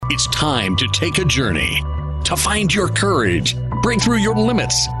It's time to take a journey, to find your courage, break through your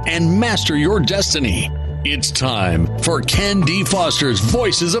limits, and master your destiny. It's time for Ken D. Foster's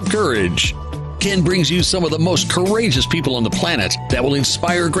Voices of Courage. Ken brings you some of the most courageous people on the planet that will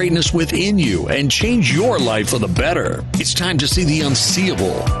inspire greatness within you and change your life for the better. It's time to see the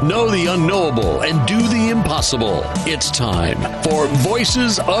unseeable, know the unknowable, and do the impossible. It's time for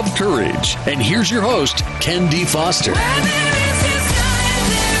Voices of Courage. And here's your host, Ken D. Foster.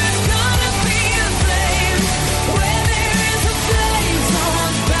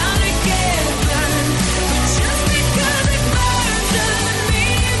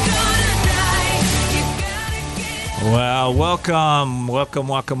 Well, welcome.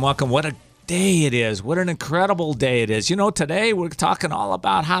 What a day it is. What an incredible day it is. You know, today we're talking all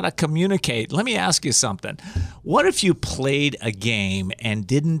about how to communicate. Let me ask you something. What if you played a game and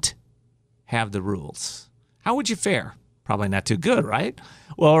didn't have the rules? How would you fare? Probably not too good, right?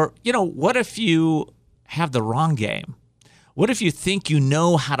 Well, you know, what if you have the wrong game? What if you think you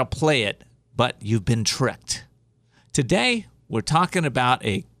know how to play it, but you've been tricked? Today, we're talking about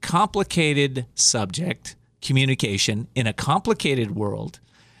a complicated subject, communication in a complicated world,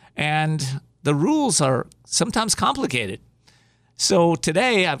 and the rules are sometimes complicated. So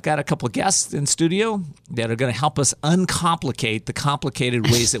today I've got a couple of guests in studio that are going to help us uncomplicate the complicated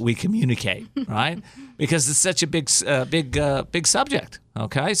ways that we communicate, right? Because it's such a big subject.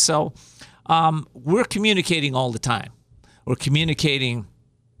 Okay, so we're communicating all the time. We're communicating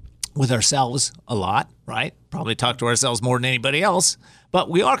with ourselves a lot, right? Probably talk to ourselves more than anybody else. But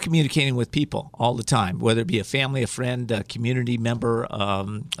we are communicating with people all the time, whether it be a family, a friend, a community member,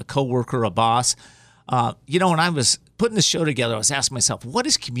 a coworker, a boss. You know, when I was putting this show together, I was asking myself, what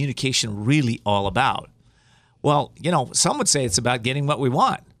is communication really all about? Well, you know, some would say it's about getting what we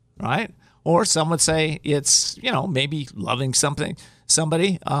want, right? Or some would say it's, you know, maybe loving somebody.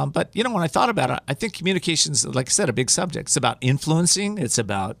 But, you know, when I thought about it, I think communication is, like I said, a big subject. It's about influencing. It's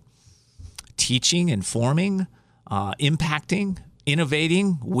about teaching, informing, impacting,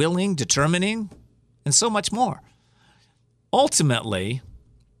 innovating, willing, determining, and so much more. Ultimately,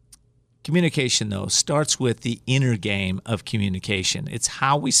 communication, though, starts with the inner game of communication. It's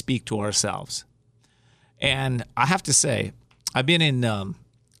how we speak to ourselves. And I have to say, I've been in a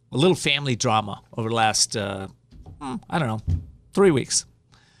little family drama over the last, 3 weeks.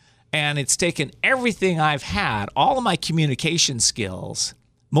 And it's taken everything I've had, all of my communication skills,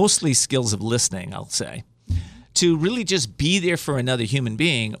 mostly skills of listening, I'll say, to really just be there for another human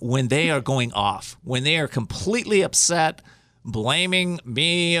being when they are going off, when they are completely upset, blaming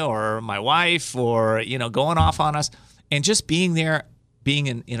me or my wife or, you know, going off on us, and just being there, being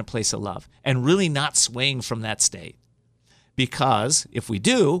in a place of love and really not swaying from that state. Because if we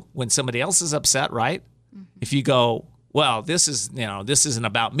do, when somebody else is upset, right? Mm-hmm. If you go, well, this isn't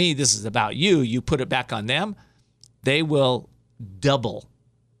about me, this is about you, you put it back on them, they will double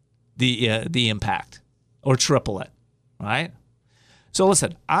the impact. Or triple it, right? So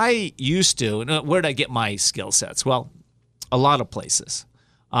listen, I used to, where did I get my skill sets? Well, a lot of places.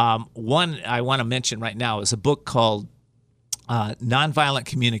 One I want to mention right now is a book called Nonviolent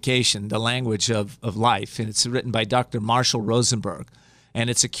Communication, The Language of Life, and it's written by Dr. Marshall Rosenberg. And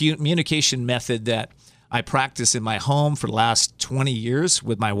it's a communication method that I practice in my home for the last 20 years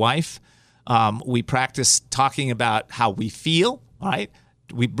with my wife. We practice talking about how we feel, right?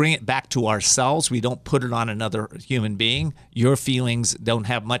 We bring it back to ourselves. We don't put it on another human being. Your feelings don't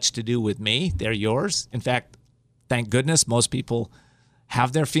have much to do with me. They're yours. In fact, thank goodness most people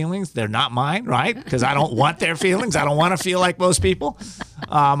have their feelings. They're not mine, right? Because I don't want their feelings. I don't want to feel like most people.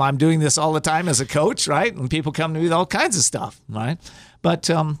 I'm doing this all the time as a coach, right? And people come to me with all kinds of stuff, right? But,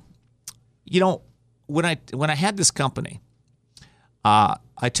 you know, when I had this company, I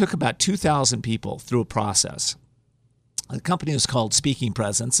took about 2,000 people through a process. The company was called Speaking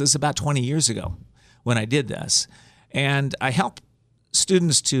Presence. This is about 20 years ago when I did this. And I helped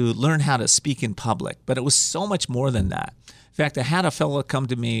students to learn how to speak in public, but it was so much more than that. In fact, I had a fellow come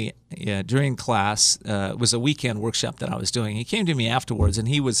to me during class. It was a weekend workshop that I was doing. He came to me afterwards, and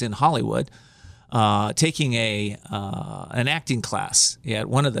he was in Hollywood taking an acting class at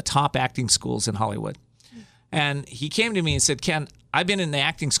one of the top acting schools in Hollywood. And he came to me and said, Ken, I've been in the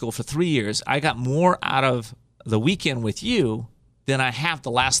acting school for 3 years. I got more out of the weekend with you than I have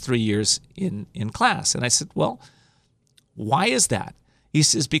the last 3 years in class. And I said, well, why is that? He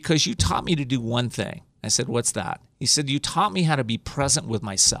says, because you taught me to do one thing. I said, what's that? He said, you taught me how to be present with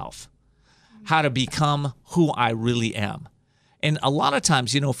myself, how to become who I really am. And a lot of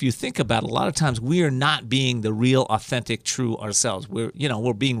times, if you think about it, a lot of times we are not being the real, authentic, true ourselves. We're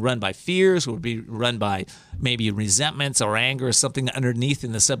being run by fears. We're being run by maybe resentments or anger or something underneath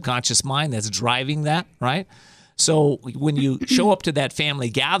in the subconscious mind that's driving that, right? So when you show up to that family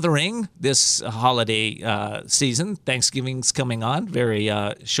gathering this holiday season, Thanksgiving's coming on very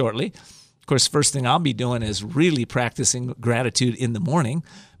shortly. Of course, first thing I'll be doing is really practicing gratitude in the morning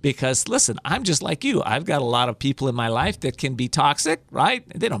because, listen, I'm just like you. I've got a lot of people in my life that can be toxic, right?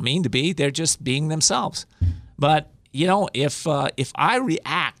 They don't mean to be. They're just being themselves. But, if I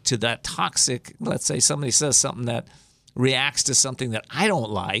react to that toxic, let's say somebody says something that reacts to something that I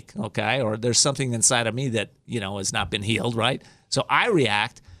don't like, okay, or there's something inside of me that, has not been healed, right? So I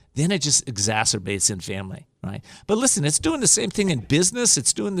react, then it just exacerbates in family, right? But listen, it's doing the same thing in business.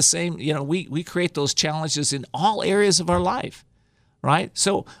 It's doing the same, we create those challenges in all areas of our life, right?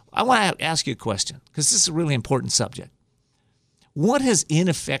 So I want to ask you a question because this is a really important subject. What has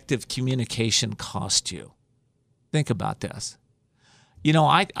ineffective communication cost you? Think about this.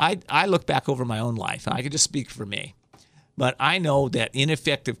 I look back over my own life, and I can just speak for me. But I know that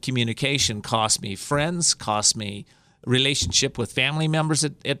ineffective communication cost me friends, cost me relationship with family members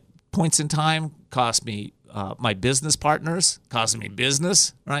at points in time, cost me my business partners, cost me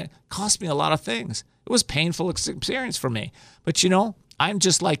business, right? Cost me a lot of things. It was a painful experience for me. But, I'm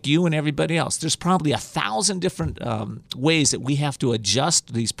just like you and everybody else. There's probably 1,000 different ways that we have to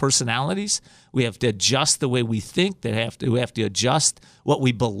adjust these personalities. We have to adjust the way we think. We have to adjust what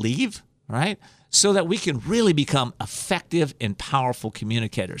we believe, right? So that we can really become effective and powerful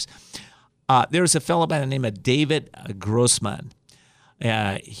communicators. There's a fellow by the name of David Grossman.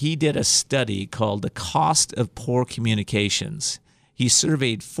 He did a study called The Cost of Poor Communications. He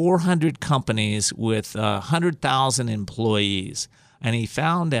surveyed 400 companies with 100,000 employees, and he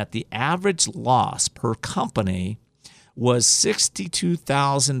found that the average loss per company was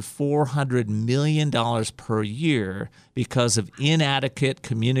 $62,400 million per year because of inadequate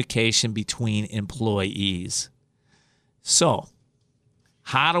communication between employees. So,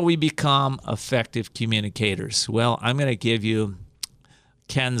 how do we become effective communicators? Well, I'm going to give you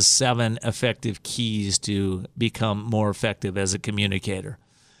Ken's 7 effective keys to become more effective as a communicator.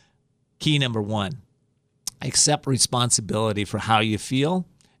 Key number 1, accept responsibility for how you feel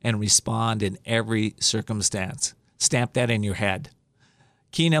and respond in every circumstance. Stamp that in your head.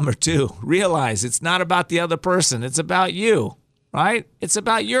 Key number 2, realize it's not about the other person. It's about you, right? It's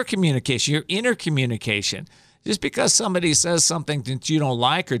about your communication, your inner communication. Just because somebody says something that you don't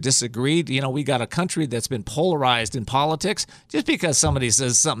like or disagree, we got a country that's been polarized in politics. Just because somebody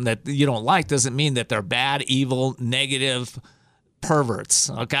says something that you don't like doesn't mean that they're bad, evil, negative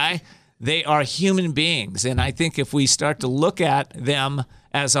perverts, okay? They are human beings. And I think if we start to look at them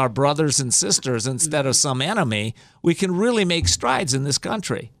as our brothers and sisters instead of some enemy, we can really make strides in this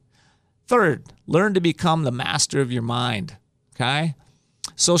country. Third, learn to become the master of your mind, okay?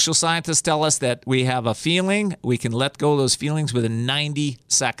 Social scientists tell us that we have a feeling. We can let go of those feelings within 90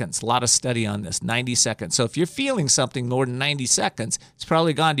 seconds. A lot of study on this, 90 seconds. So if you're feeling something more than 90 seconds, it's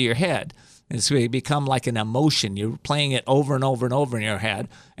probably gone to your head. It's become like an emotion. You're playing it over and over and over in your head.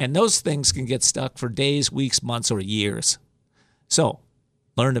 And those things can get stuck for days, weeks, months, or years. So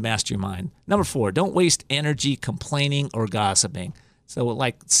learn to master your mind. Number 4, don't waste energy complaining or gossiping.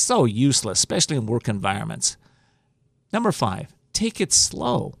 So useless, especially in work environments. Number 5, take it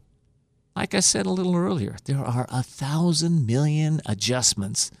slow. Like I said a little earlier, there are 1,000 million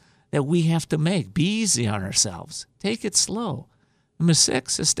adjustments that we have to make. Be easy on ourselves. Take it slow. Number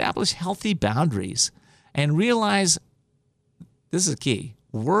 6, establish healthy boundaries and realize, this is key,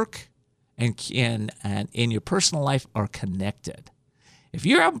 work and in your personal life are connected. If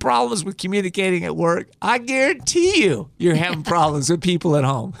you're having problems with communicating at work, I guarantee you're having problems with people at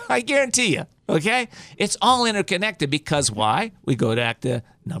home. I guarantee you, okay? It's all interconnected because why? We go back to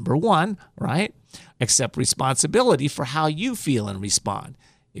number 1, right? Accept responsibility for how you feel and respond.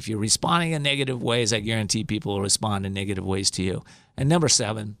 If you're responding in negative ways, I guarantee people will respond in negative ways to you. And number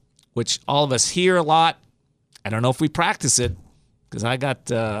 7, which all of us hear a lot, I don't know if we practice it, because I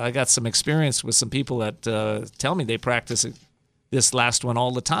got some experience with some people that tell me they practice it, this last one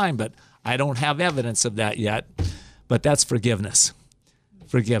all the time, but I don't have evidence of that yet. But that's forgiveness.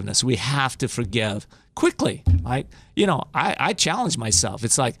 Forgiveness. We have to forgive quickly. I challenge myself.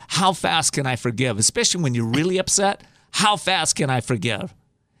 It's like, how fast can I forgive? Especially when you're really upset, how fast can I forgive?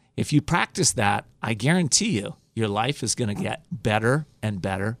 If you practice that, I guarantee you, your life is going to get better and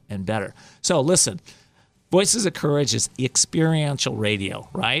better and better. So listen, Voices of Courage is experiential radio,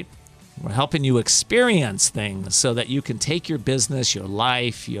 right? We're helping you experience things so that you can take your business, your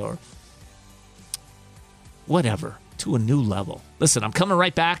life, your whatever, to a new level. Listen, I'm coming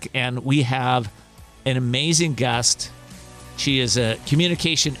right back, and we have an amazing guest. She is a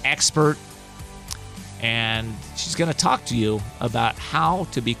communication expert, and she's going to talk to you about how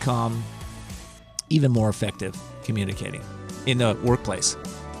to become even more effective communicating in the workplace.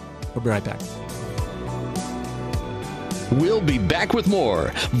 We'll be right back. We'll be back with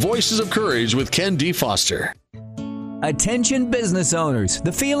more Voices of Courage with Ken D. Foster. Attention business owners.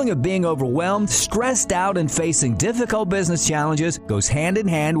 The feeling of being overwhelmed, stressed out, and facing difficult business challenges goes hand in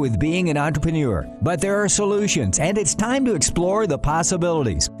hand with being an entrepreneur. But there are solutions, and it's time to explore the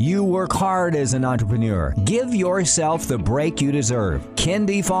possibilities. You work hard as an entrepreneur. Give yourself the break you deserve. Ken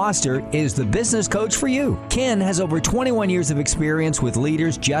D. Foster is the business coach for you. Ken has over 21 years of experience with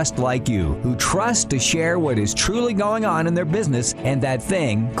leaders just like you, who trust to share what is truly going on in their business and that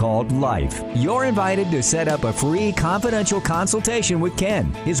thing called life. You're invited to set up a free confidential consultation with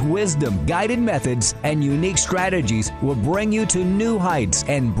Ken. His wisdom, guided methods, and unique strategies will bring you to new heights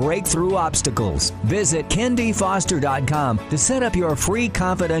and break through obstacles. Visit KenDFoster.com to set up your free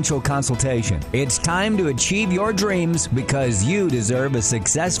confidential consultation. It's time to achieve your dreams because you deserve a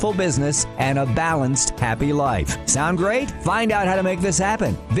successful business and a balanced, happy life. Sound great? Find out how to make this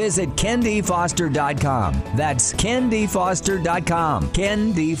happen. Visit KenDFoster.com. That's KenDFoster.com.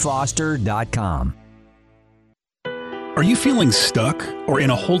 KenDFoster.com. Are you feeling stuck or in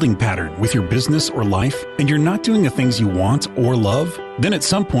a holding pattern with your business or life, and you're not doing the things you want or love? Then at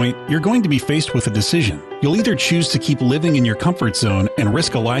some point, you're going to be faced with a decision. You'll either choose to keep living in your comfort zone and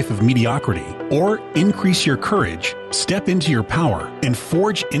risk a life of mediocrity, or increase your courage, step into your power, and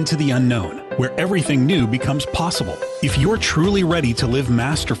forge into the unknown, where everything new becomes possible. If you're truly ready to live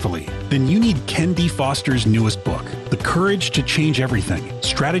masterfully, then you need Ken D. Foster's newest book, The Courage to Change Everything,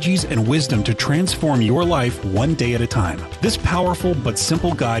 Strategies and Wisdom to Transform Your Life One Day at a Time. This powerful but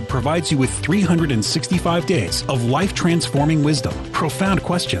simple guide provides you with 365 days of life-transforming wisdom, profound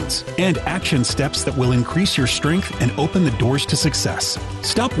questions, and action steps that will increase your strength and open the doors to success.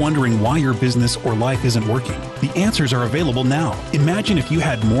 Stop wondering why your business or life isn't working. The answers are available now. Imagine if you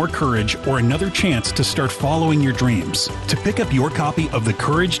had more courage or another chance to start following your dreams. To pick up your copy of The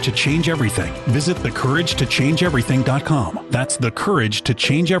Courage to Change Everything, visit thecouragetochangeeverything.com. That's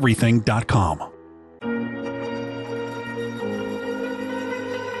thecouragetochangeeverything.com.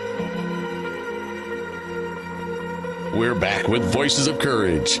 We're back with Voices of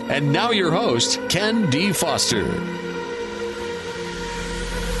Courage. And now your host, Ken D. Foster.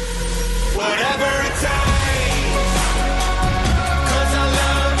 Whatever it takes, 'cause I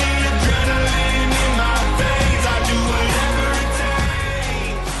love the adrenaline in my veins. I do whatever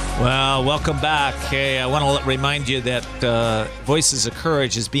it takes. Well, welcome back. Hey, I want to remind you that Voices of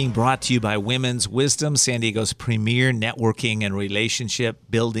Courage is being brought to you by Women's Wisdom, San Diego's premier networking and relationship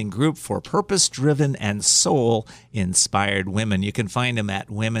building group for purpose-driven and soul-inspired women. You can find them at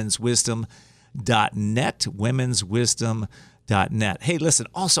womenswisdom.net, womenswisdom.net. Hey, listen,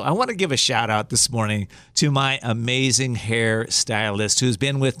 also, I want to give a shout out this morning to my amazing hair stylist who's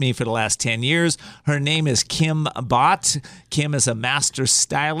been with me for the last 10 years. Her name is Kim Bott. Kim is a master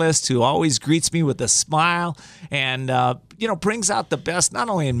stylist who always greets me with a smile and, brings out the best, not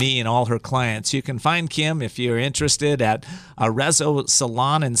only in me and all her clients. You can find Kim if you're interested at Arezzo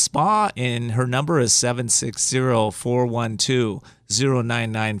Salon and Spa, and her number is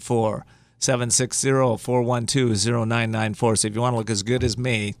 760-412-0994. 760-412-0994. So if you want to look as good as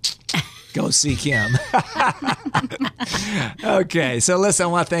me, go see Kim. Okay, so listen, I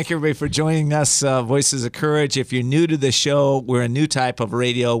want to thank everybody for joining us, Voices of Courage. If you're new to the show, we're a new type of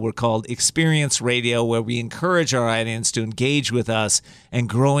radio. We're called Experience Radio, where we encourage our audience to engage with us and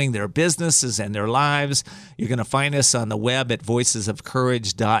growing their businesses and their lives. You're going to find us on the web at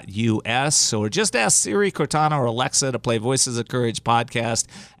voicesofcourage.us, or just ask Siri, Cortana, or Alexa to play Voices of Courage podcast,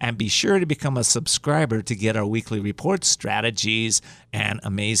 and be sure to become a subscriber to get our weekly reports, strategies, and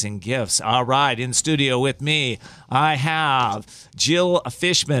amazing gifts. All right, in studio with me, I have Jill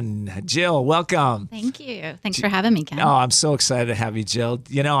Fishman. Jill, welcome. Thank you. Thanks for having me, Ken. Oh, I'm so excited to have you, Jill.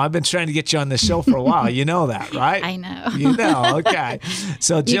 I've been trying to get you on the show for a while. You know that, right? I know. You know, okay.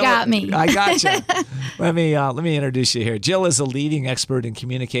 So Jill, you got me. I got you. Let me introduce you here. Jill is a leading expert in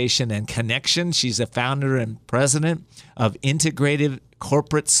communication and connection. She's a founder and president of Integrative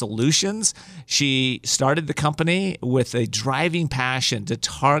Corporate Solutions. She started the company with a driving passion to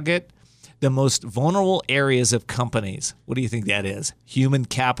target the most vulnerable areas of companies. What do you think that is? Human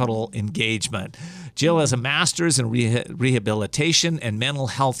capital engagement. Jill has a master's in rehabilitation and mental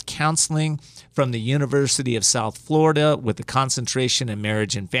health counseling from the University of South Florida with a concentration in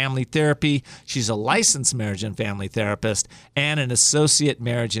marriage and family therapy. She's a licensed marriage and family therapist and an associate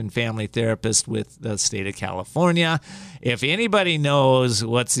marriage and family therapist with the state of California. If anybody knows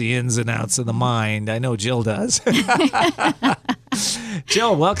what's the ins and outs of the mind, I know Jill does.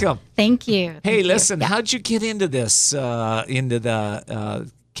 Jill, welcome. Thank you. Hey, Thank you. listen, how'd you get into this, into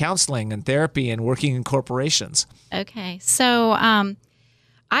the counseling and therapy and working in corporations? Okay, so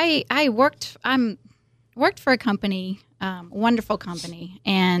I worked for a company, wonderful company,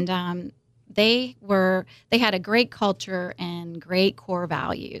 and they had a great culture and great core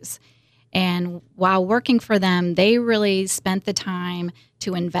values. And while working for them, they really spent the time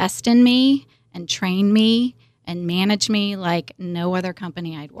to invest in me and train me and manage me like no other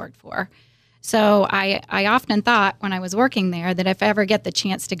company I'd worked for. So I often thought when I was working there that if I ever get the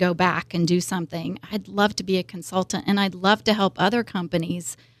chance to go back and do something, I'd love to be a consultant, and I'd love to help other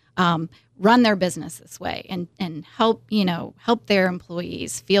companies run their business this way and help their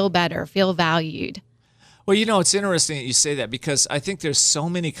employees feel better, feel valued. Well, it's interesting that you say that because I think there's so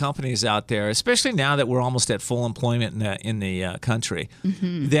many companies out there, especially now that we're almost at full employment in the country,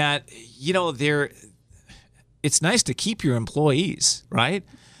 that, it's nice to keep your employees, right?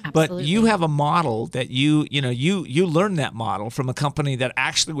 Absolutely. But you have a model that you learned that model from a company that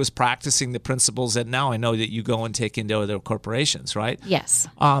actually was practicing the principles that now I know that you go and take into other corporations, right? Yes.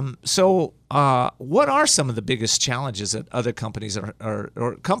 So what are some of the biggest challenges that other companies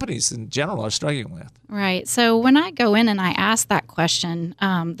or companies in general are struggling with? Right. So when I go in and I ask that question,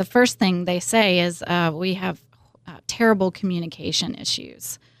 the first thing they say is we have terrible communication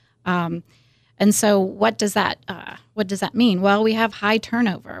issues. And so what does that mean? Well, we have high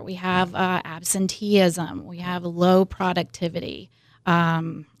turnover. We have absenteeism. We have low productivity,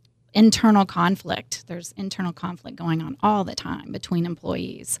 internal conflict. There's internal conflict going on all the time between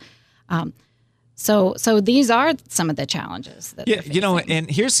employees. So these are some of the challenges that they're facing. And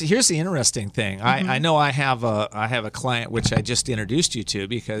here's the interesting thing. I know I have a client which I just introduced you to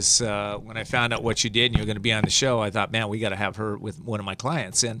because when I found out what you did and you were going to be on the show, I thought, man, we got to have her with one of my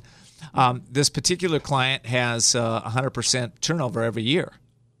clients. And this particular client has 100% turnover every year,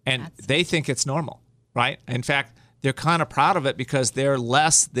 and they think it's normal, right? In fact, they're kind of proud of it because they're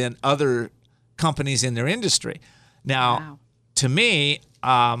less than other companies in their industry. Now, to me,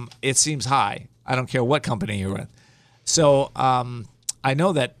 it seems high. I don't care what company you're with. So I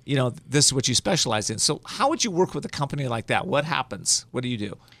know that, this is what you specialize in. So how would you work with a company like that? What happens? What do you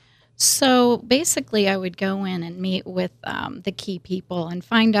do? So basically, I would go in and meet with the key people and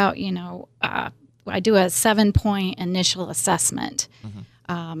find out, I do a 7-point initial assessment.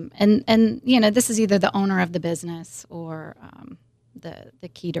 And this is either the owner of the business or the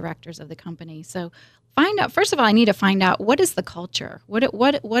key directors of the company. So first of all, I need to find out what is the culture?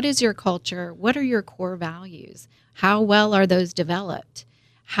 What is your culture? What are your core values? How well are those developed?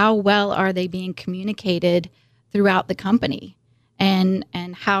 How well are they being communicated throughout the company? And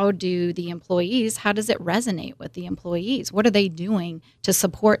how does it resonate with the employees? What are they doing to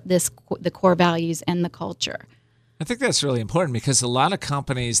support the core values and the culture? I think that's really important because a lot of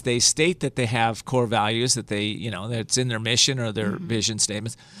companies, they state that they have core values that they, that's in their mission or their vision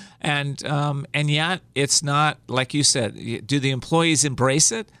statements. And yet it's not, like you said, do the employees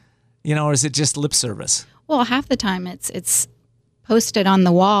embrace it, or is it just lip service? Well, half the time it's posted on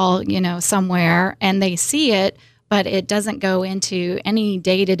the wall, somewhere, and they see it, but it doesn't go into any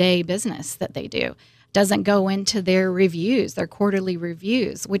day-to-day business that they do. Doesn't go into their reviews, their quarterly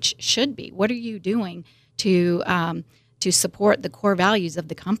reviews, which should be. What are you doing to support the core values of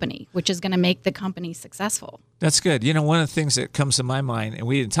the company, which is going to make the company successful? That's good. One of the things that comes to my mind, and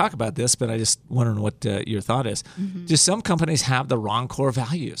we didn't talk about this, but I just wondering what your thought is. Just some companies have the wrong core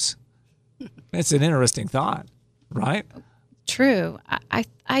values. It's an interesting thought, right? True. I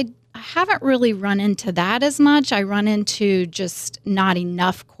haven't really run into that as much. I run into just not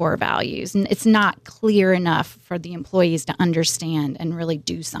enough core values, and it's not clear enough for the employees to understand and really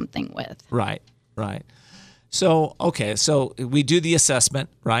do something with. Right. So, okay, so we do the assessment,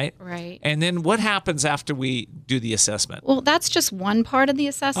 right? Right. And then what happens after we do the assessment? Well, that's just one part of the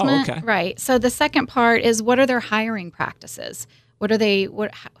assessment. Oh, okay. Right. So the second part is what are their hiring practices? What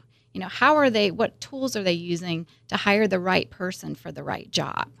tools are they using to hire the right person for the right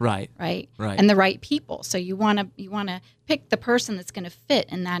job? Right. And the right people. So you want to pick the person that's going to fit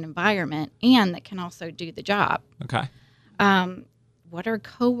in that environment and that can also do the job. Okay. What are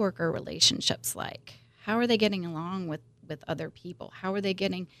coworker relationships like? How are they getting along with other people? How are they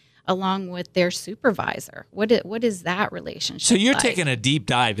getting along with their supervisor. What is that relationship? So you're like? taking a deep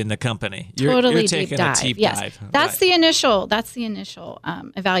dive in the company. You're Totally taking deep dive. a deep Yes, dive. that's Right. the initial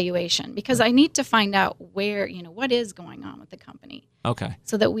evaluation, because I need to find out where, what is going on with the company, Okay.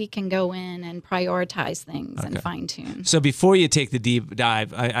 so that we can go in and prioritize things and fine tune. So before you take the deep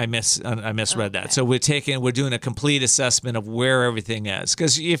dive, I misread that. So we're doing a complete assessment of where everything is,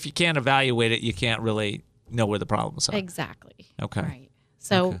 because if you can't evaluate it, you can't really know where the problems are. Exactly. Okay. Right.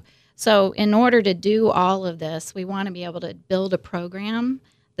 So in order to do all of this, we want to be able to build a program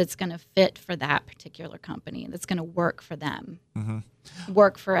that's going to fit for that particular company, that's going to work for them,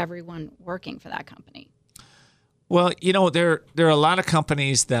 work for everyone working for that company. Well, there are a lot of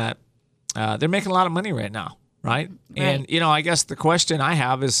companies that they're making a lot of money right now, right? And I guess the question I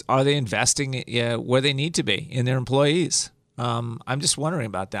have is, are they investing where they need to be in their employees? I'm just wondering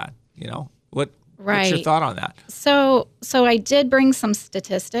about that. What's your thought on that? So I did bring some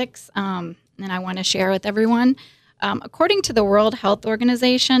statistics, and I want to share with everyone. According to the World Health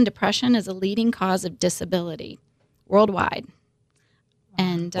Organization, depression is a leading cause of disability worldwide.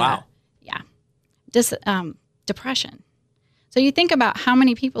 And Wow. depression. So you think about how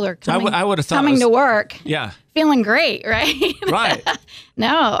many people are coming, I would have thought coming to work Yeah. feeling great, right? Right.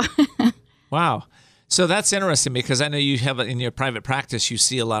 No. Wow. So that's interesting, because I know you have in your private practice, you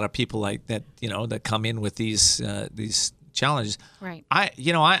see a lot of people like that, that come in with these challenges. Right. I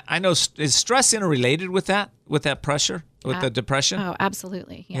know, is stress interrelated with that pressure, with the depression? Oh,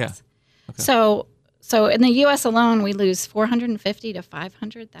 absolutely. Yes. Yeah. Okay. So in the U.S. alone, we lose 450 to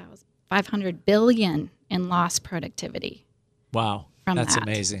 500 billion in lost productivity. Wow. From That's that.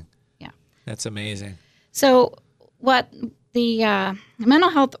 amazing. Yeah. That's amazing. So what the Mental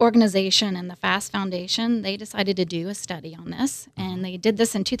Health Organization and the FAST Foundation, they decided to do a study on this, and they did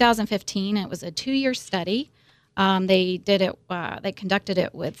this in 2015. It was a 2-year study. They did it. They conducted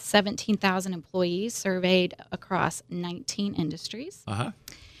it with 17,000 employees surveyed across 19 industries,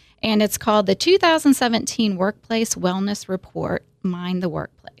 and it's called the 2017 Workplace Wellness Report: Mind the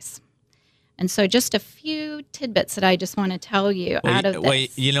Workplace. And so, just a few tidbits that I just want to tell you out of this.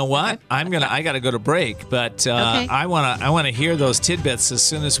 Wait, you know what? I got to go to break, but Okay. I want to hear those tidbits as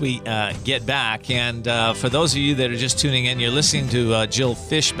soon as we get back. And for those of you that are just tuning in, you're listening to Jill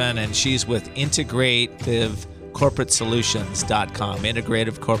Fishman, and she's with IntegrativeCorporateSolutions.com.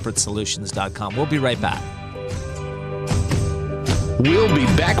 IntegrativeCorporateSolutions.com. We'll be right back. We'll be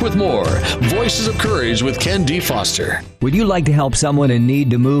back with more Voices of Courage with Ken D. Foster. Would you like to help someone in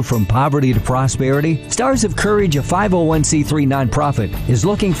need to move from poverty to prosperity? Stars of Courage, a 501c3 nonprofit, is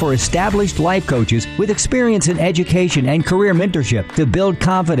looking for established life coaches with experience in education and career mentorship to build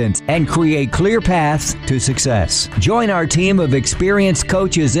confidence and create clear paths to success. Join our team of experienced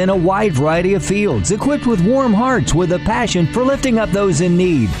coaches in a wide variety of fields, equipped with warm hearts with a passion for lifting up those in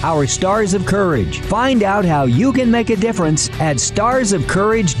need. Our Stars of Courage. Find out how you can make a difference at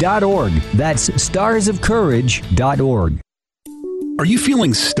starsofcourage.org. That's starsofcourage.org. Are you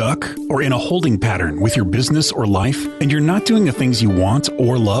feeling stuck or in a holding pattern with your business or life, and you're not doing the things you want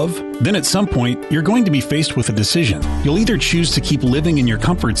or love? Then at some point, you're going to be faced with a decision. You'll either choose to keep living in your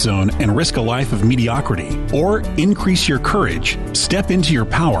comfort zone and risk a life of mediocrity, or increase your courage, step into your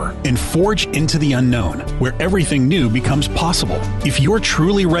power, and forge into the unknown, where everything new becomes possible. If you're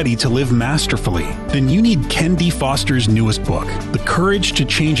truly ready to live masterfully, then you need Ken D. Foster's newest book, The Courage to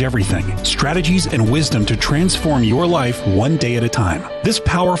Change Everything: Strategies and Wisdom to Transform Your Life One Day at a Time. This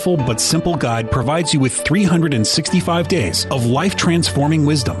powerful but simple guide provides you with 365 days of life-transforming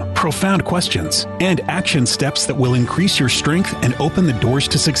wisdom, profound questions, and action steps that will increase your strength and open the doors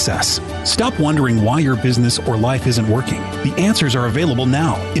to success. Stop wondering why your business or life isn't working. The answers are available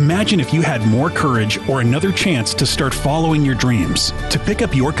now. Imagine if you had more courage or another chance to start following your dreams. To pick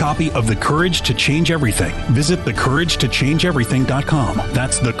up your copy of The Courage to Change Everything, visit thecouragetochangeeverything.com.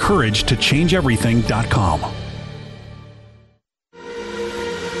 That's thecouragetochangeeverything.com.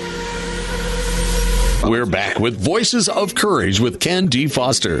 We're back with Voices of Courage with Ken D.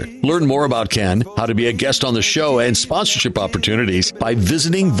 Foster. Learn more about Ken, how to be a guest on the show, and sponsorship opportunities by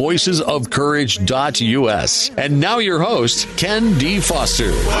visiting voicesofcourage.us. And now your host, Ken D.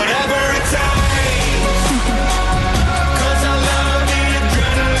 Foster. Whatever it takes, 'cause I love the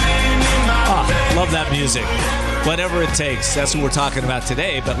adrenaline in my veins. Love that music. Whatever it takes. That's what we're talking about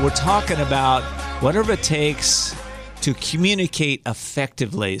today. But we're talking about whatever it takes to communicate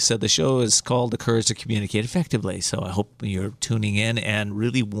effectively. So the show is called The Courage to Communicate Effectively. So I hope you're tuning in and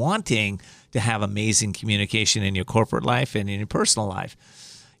really wanting to have amazing communication in your corporate life and in your personal life.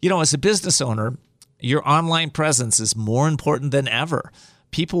 As a business owner, your online presence is more important than ever.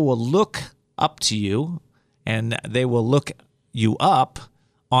 People will look up to you, and they will look you up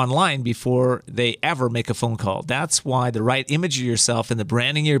online before they ever make a phone call. That's why the right image of yourself and the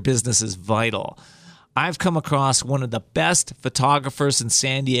branding of your business is vital. I've come across one of the best photographers in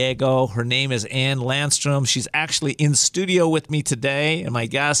San Diego. Her name is Ann Landstrom. She's actually in studio with me today, and my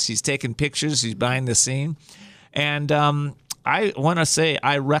guest, she's taking pictures. She's behind the scene. And I want to say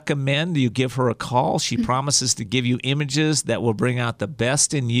I recommend you give her a call. She promises to give you images that will bring out the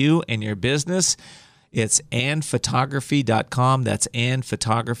best in you and your business. It's annphotography.com. That's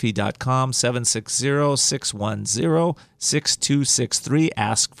annphotography.com, 760-610-6263.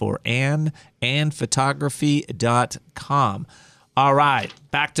 Ask for Ann, annphotography.com. All right,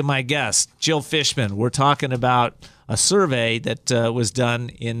 back to my guest, Jill Fishman. We're talking about a survey that was done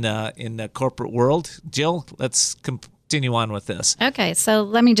in the corporate world. Jill, let's continue on with this. Okay, so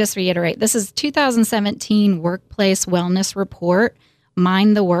let me just reiterate. This is 2017 Workplace Wellness Report,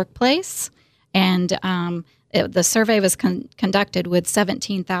 Mind the Workplace. And the survey was conducted with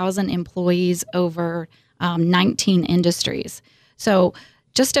 17,000 employees over 19 industries. So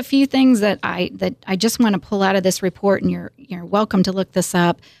just a few things that I just want to pull out of this report, and you're welcome to look this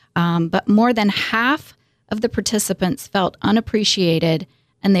up. But more than half of the participants felt unappreciated,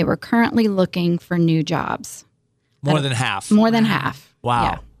 and they were currently looking for new jobs. More than half. More than half. Wow.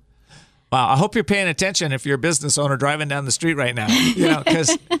 Yeah. Wow. I hope you're paying attention if you're a business owner driving down the street right now.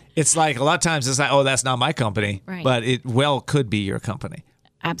 Because it's like a lot of times it's like, oh, that's not my company. Right. But it could be your company.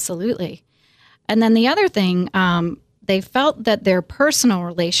 Absolutely. And then the other thing, they felt that their personal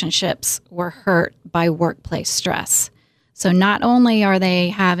relationships were hurt by workplace stress. So not only are they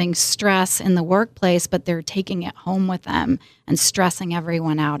having stress in the workplace, but they're taking it home with them and stressing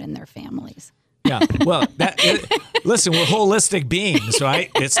everyone out in their families. Yeah. Well, listen, we're holistic beings,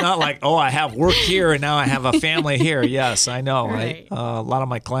 right? It's not like, oh, I have work here and now I have a family here. Yes, I know. Right. A lot of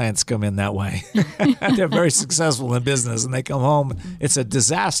my clients come in that way. They're very successful in business and they come home. It's a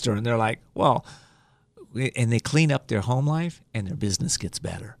disaster. And they're like, well, and they clean up their home life and their business gets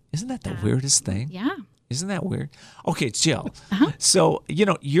better. Isn't that the weirdest thing? Yeah. Isn't that weird? Okay, Jill. So,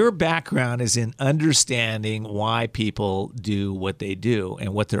 your background is in understanding why people do what they do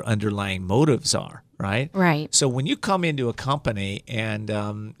and what their underlying motives are, right? Right. So when you come into a company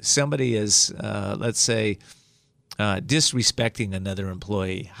and somebody is, let's say, disrespecting another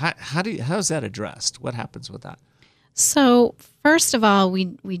employee, how's that addressed? What happens with that? So first of all,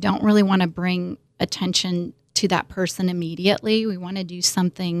 we don't really want to bring attention to that person immediately. We want to do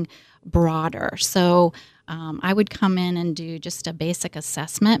something broader. So I would come in and do just a basic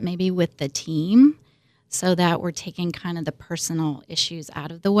assessment, maybe with the team, so that we're taking kind of the personal issues out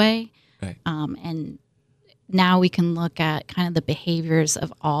of the way. Right. And now we can look at kind of the behaviors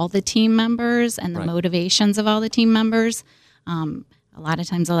of all the team members and the Right. motivations of all the team members. A lot of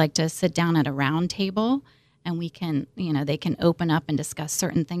times I like to sit down at a round table and we can, they can open up and discuss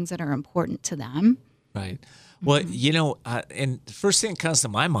certain things that are important to them. Right. Well, and the first thing that comes to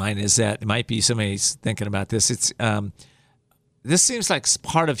my mind is that it might be somebody's thinking about this. It's this seems like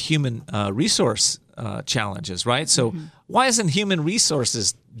part of human resource challenges, right? So why isn't human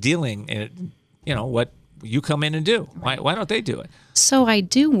resources dealing in, what you come in and do? Why don't they do it? So I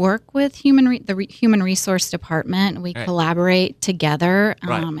do work with the human resource department. We Right. collaborate together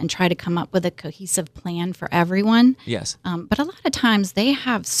Right. and try to come up with a cohesive plan for everyone. Yes. But a lot of times they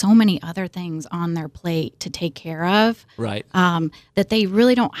have so many other things on their plate to take care of Right. that they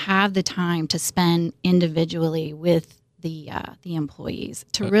really don't have the time to spend individually with the employees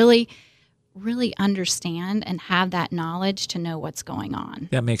to really understand and have that knowledge to know what's going on.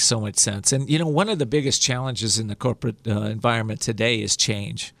 That makes so much sense. And, one of the biggest challenges in the corporate environment today is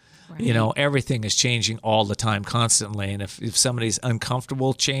change. Right. Everything is changing all the time, constantly. And if somebody's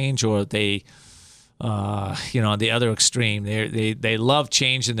uncomfortable change, or they, the other extreme, they love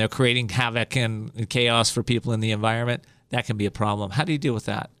change and they're creating havoc and chaos for people in the environment, that can be a problem. How do you deal with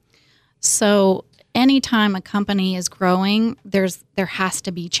that? So anytime a company is growing, there has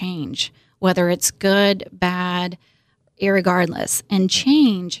to be change, whether it's good, bad, irregardless. And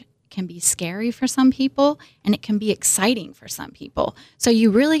change can be scary for some people and it can be exciting for some people. So you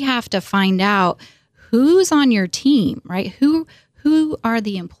really have to find out who's on your team, right? Who are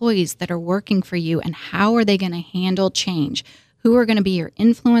the employees that are working for you and how are they going to handle change? Who are going to be your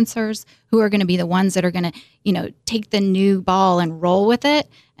influencers? Who are going to be the ones that are going to, take the new ball and roll with it?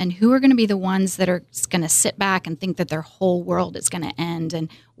 And who are going to be the ones that are going to sit back and think that their whole world is going to end? And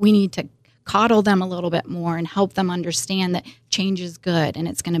we need to coddle them a little bit more and help them understand that change is good and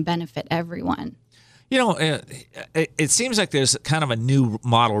it's going to benefit everyone. It seems like there's kind of a new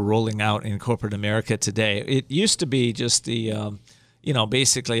model rolling out in corporate America today. It used to be just the,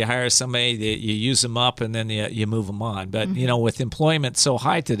 basically you hire somebody, you use them up, and then you move them on. But, with employment so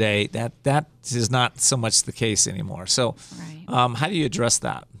high today, that is not so much the case anymore. So Right. how do you address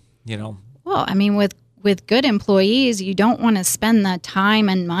that, Well, I mean, with good employees, you don't want to spend the time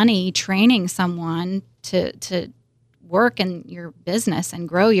and money training someone to work in your business and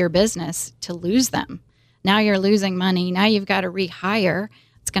grow your business to lose them. Now you're losing money. Now you've got to rehire.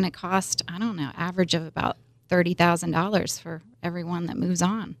 It's going to cost, I don't know, average of about $30,000 for everyone that moves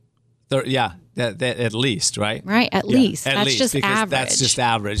on. Yeah, that at least, right? Right, at Yeah, least. at That's least, just because average. That's just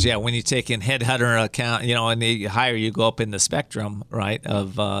average. Yeah, when you take in headhunter account, and they hire you, go up in the spectrum, right,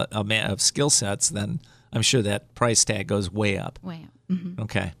 of skill sets, then I'm sure that price tag goes way up. Way up. Mhm.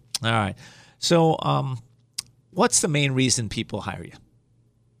 Okay, all right. So, what's the main reason people hire you?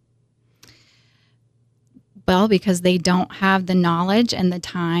 Well, because they don't have the knowledge and the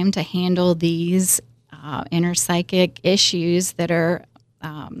time to handle these inner psychic issues that are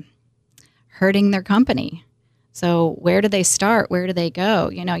hurting their company. So where do they start? Where do they go?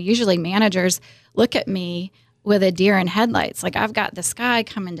 Usually managers look at me with a deer in headlights. Like, I've got this guy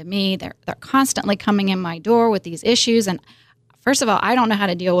coming to me. They're constantly coming in my door with these issues. And first of all, I don't know how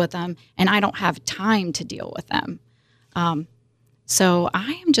to deal with them, and I don't have time to deal with them. So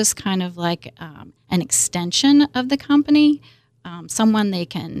I am just kind of like an extension of the company, someone they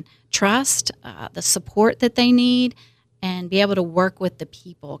can trust, the support that they need, and be able to work with the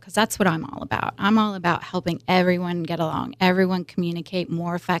people, because that's what I'm all about. I'm all about helping everyone get along, everyone communicate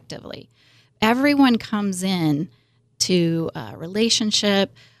more effectively. Everyone comes in to a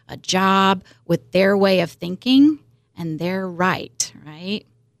relationship, a job with their way of thinking, and they're right?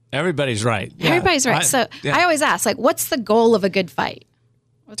 Everybody's right. Yeah. Everybody's right. I always ask, what's the goal of a good fight?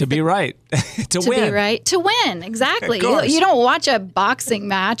 To be right. to To win. be right. To win, exactly. Of course. You don't watch a boxing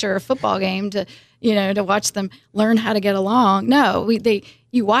match or a football game to watch them learn how to get along. No,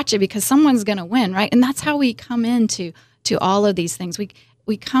 you watch it because someone's going to win, right? And that's how we come into all of these things. We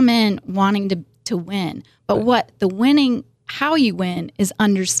come in wanting to win, but how you win is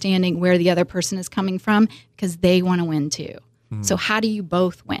understanding where the other person is coming from, because they want to win too. So how do you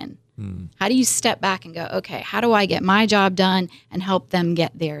both win? How do you step back and go, okay, how do I get my job done and help them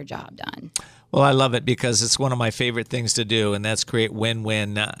get their job done? Well, I love it because it's one of my favorite things to do, and that's create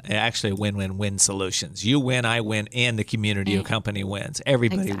win-win, actually win-win-win solutions. You win, I win, and the community or company wins.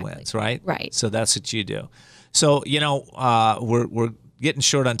 Everybody Exactly. wins, right? Right. So that's what you do. So, we're getting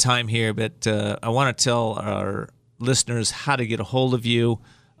short on time here, but I want to tell our listeners how to get a hold of you.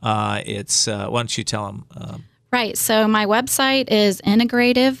 Why don't you tell them? Right. So my website is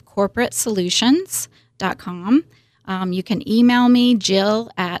integrativecorporatesolutions.com. You can email me,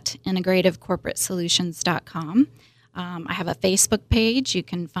 Jill@integrativecorporatesolutions.com. I have a Facebook page. You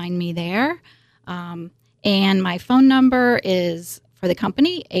can find me there. And my phone number is, for the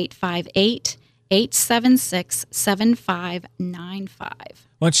company, 858-876-7595. Why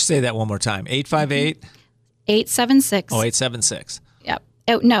don't you say that one more time? 858? 876. Oh, 876. Yep.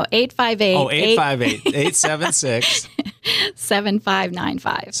 Oh, no, 858. Oh, 858-876.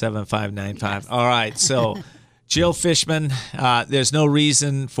 7595. 7595. All right. So, Jill Fishman, there's no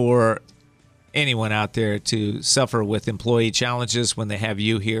reason for anyone out there to suffer with employee challenges when they have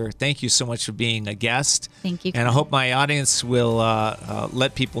you here. Thank you so much for being a guest. Thank you. And I hope my audience will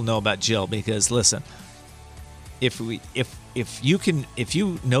let people know about Jill, because listen, if you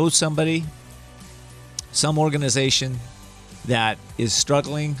know somebody, some organization that is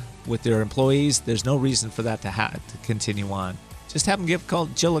struggling with their employees, there's no reason for that to continue on. Just have them call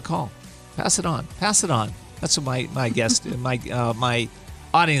Jill a call. Pass it on. That's what my guest, my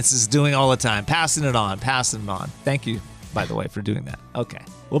audience is doing all the time. Passing it on. Thank you, by the way, for doing that. Okay.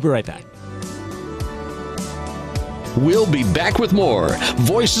 We'll be right back. We'll be back with more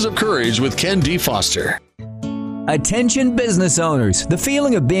Voices of Courage with Ken D. Foster. Attention business owners. The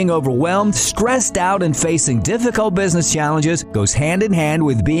feeling of being overwhelmed, stressed out, and facing difficult business challenges goes hand in hand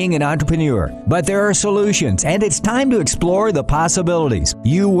with being an entrepreneur. But there are solutions, and it's time to explore the possibilities.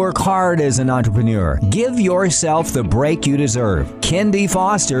 You work hard as an entrepreneur. Give yourself the break you deserve. Ken D.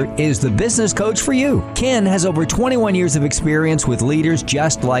 Foster is the business coach for you. Ken has over 21 years of experience with leaders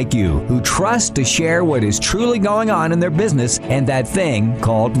just like you, who trust to share what is truly going on in their business and that thing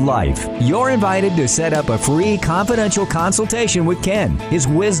called life. You're invited to set up a free confidential consultation with Ken. His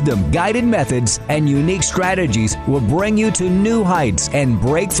wisdom, guided methods, and unique strategies will bring you to new heights and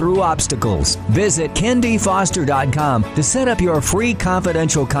break through obstacles. Visit KenDFoster.com to set up your free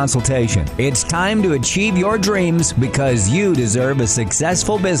confidential consultation. It's time to achieve your dreams because you deserve a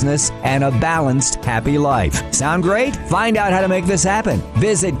successful business and a balanced, happy life. Sound great? Find out how to make this happen.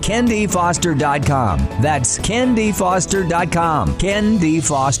 Visit KenDFoster.com. That's KenDFoster.com.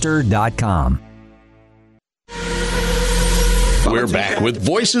 KenDFoster.com. We're back with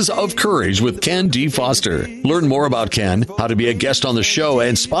Voices of Courage with Ken D. Foster. Learn more about Ken, how to be a guest on the show,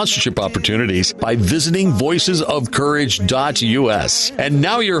 and sponsorship opportunities by visiting voicesofcourage.us. And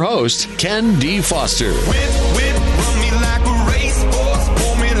now your host, Ken D. Foster. Whip, run me like a racehorse,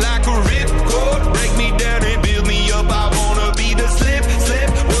 pull me like a ripcord, break me down and build me up. I wanna be the slip,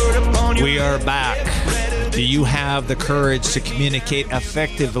 word upon you. We are back. Do you have the courage to communicate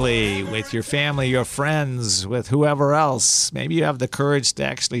effectively with your family, your friends, with whoever else? Maybe you have the courage to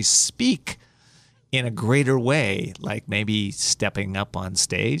actually speak in a greater way, like maybe stepping up on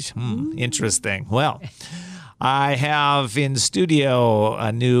stage. Interesting. Well, I have in studio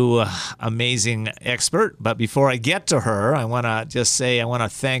a new amazing expert. But before I get to her, I want to just say I want to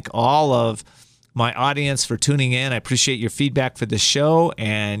thank all of my audience for tuning in. I appreciate your feedback for the show,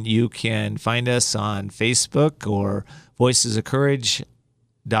 and you can find us on Facebook or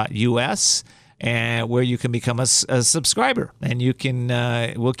voicesofcourage.us, and where you can become a subscriber, and you can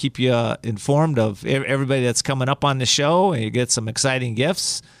we'll keep you informed of everybody that's coming up on the show, and you get some exciting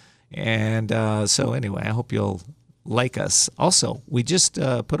gifts. And so anyway, I hope you'll like us. Also, we just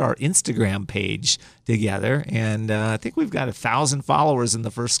put our Instagram page together, and I think we've got 1,000 followers in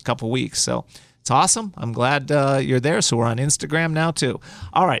the first couple weeks. So it's awesome. I'm glad you're there. So we're on Instagram now, too.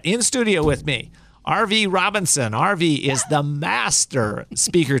 All right. In studio with me, RV Robinson. RV is the master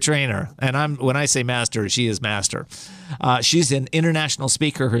speaker trainer. And when I say master, she is master. She's an international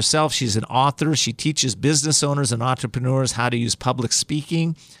speaker herself. She's an author. She teaches business owners and entrepreneurs how to use public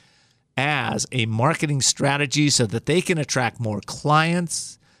speaking as a marketing strategy so that they can attract more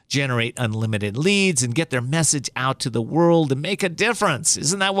clients, generate unlimited leads, and get their message out to the world and make a difference.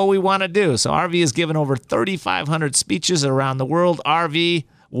 Isn't that what we want to do? So RV has given over 3,500 speeches around the world. RV,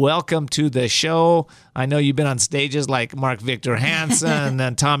 welcome to the show. I know you've been on stages like Mark Victor Hansen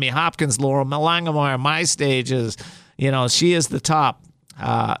and Tommy Hopkins, Laurel Langemeier, my stages. You know, she is the top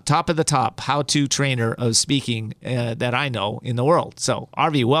of the top how-to trainer of speaking that I know in the world. So,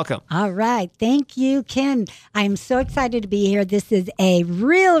 RV, welcome. All right. Thank you, Ken. I'm so excited to be here. This is a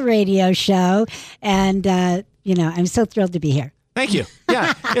real radio show, and, I'm so thrilled to be here. Thank you.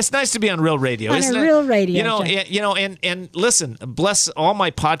 Yeah, it's nice to be on real radio, isn't it? On a real radio show. And listen, bless all my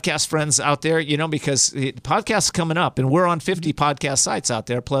podcast friends out there, because podcasts coming up, and we're on 50 podcast sites out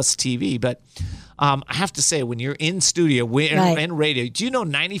there, plus TV, but I have to say, when you're in studio and radio, do you know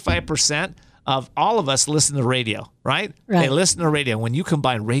 95% of all of us listen to radio, right? They listen to radio. When you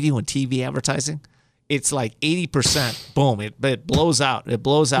combine radio and TV advertising, it's like 80%. Boom! It blows out. It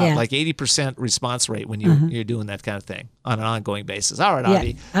blows out like 80% response rate when you're doing that kind of thing on an ongoing basis. All right,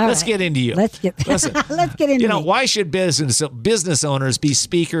 Avi, let's get into you. Listen, let's get into it. Why should business owners be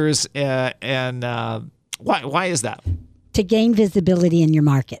speakers, and why is that? To gain visibility in your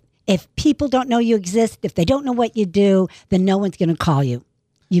market. If people don't know you exist, if they don't know what you do, then no one's going to call you.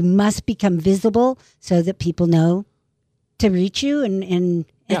 You must become visible so that people know to reach you, and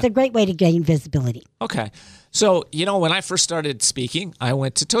it's a great way to gain visibility. Okay. So, when I first started speaking, I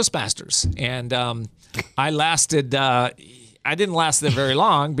went to Toastmasters, and I didn't last there very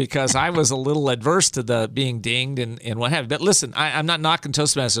long because I was a little adverse to the being dinged and what have you. But listen, I'm not knocking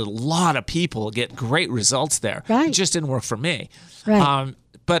Toastmasters. A lot of people get great results there. Right. It just didn't work for me. Right.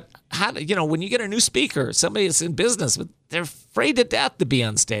 But how when you get a new speaker, somebody that's in business, they're afraid to death to be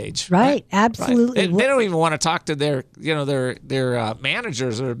on stage. Right. Absolutely. Right? They don't even want to talk to their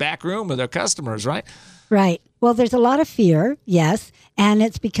managers or their back room or their customers, right? Right. Well, there's a lot of fear, yes, and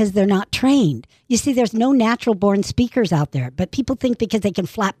it's because they're not trained. You see, there's no natural born speakers out there, but people think because they can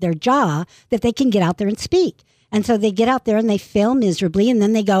flap their jaw that they can get out there and speak. And so they get out there and they fail miserably, and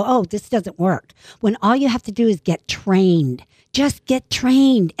then they go, oh, this doesn't work. When all you have to do is get trained. Just get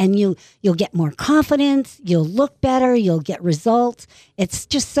trained, and you'll get more confidence, you'll look better, you'll get results. It's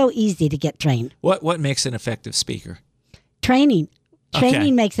just so easy to get trained. What makes an effective speaker? Training.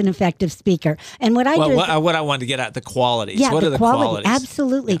 Training makes an effective speaker. And what I do is... what I wanted to get at, the qualities. Yeah, what are the qualities?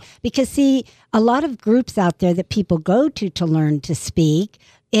 Absolutely. Yeah. Because, see, a lot of groups out there that people go to learn to speak,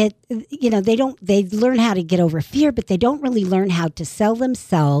 they learn how to get over fear, but they don't really learn how to sell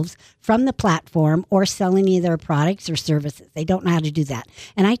themselves from the platform or sell any of their products or services. They don't know how to do that.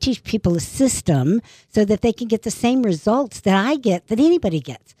 And I teach people a system so that they can get the same results that I get, that anybody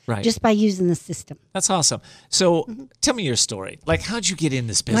gets, just by using the system. That's awesome. So tell me your story. Like, how'd you get in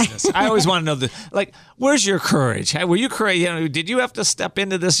this business? I always want to know where's your courage? Were you crazy? Did you have to step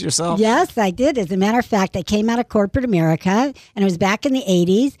into this yourself? Yes, I did. As a matter of fact, I came out of corporate America, and it was back in the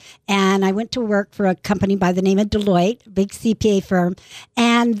 80s, and I went to work for a company by the name of Deloitte, a big CPA firm.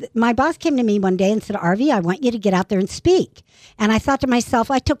 And my boss came to me one day and said, Arvi, I want you to get out there and speak. And I thought to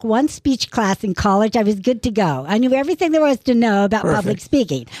myself, I took one speech class in college. I was good to go. I knew everything there was to know about public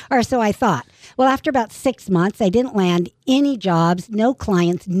speaking, or so I thought. Well, after about 6 months, I didn't land any jobs, no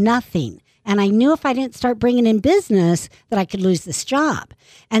clients, nothing. And I knew if I didn't start bringing in business that I could lose this job.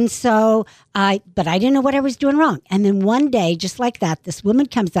 And so but I didn't know what I was doing wrong. And then one day, just like that, this woman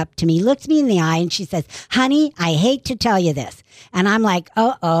comes up to me, looks me in the eye, and she says, honey, I hate to tell you this. And I'm like,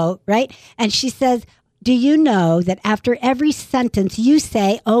 uh-oh, right? And she says, do you know that after every sentence you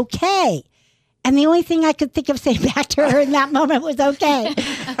say, okay? And the only thing I could think of saying back to her in that moment was okay.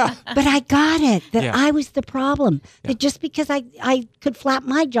 But I got it, that I was the problem. That just because I could flap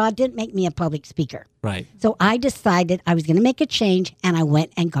my jaw didn't make me a public speaker. Right. So I decided I was going to make a change, and I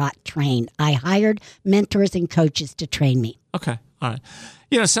went and got trained. I hired mentors and coaches to train me. Okay. All right.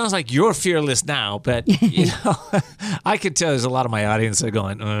 It sounds like you're fearless now, but, I can tell there's a lot of my audience that are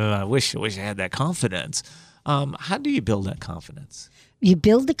going, I wish I had that confidence. How do you build that confidence? You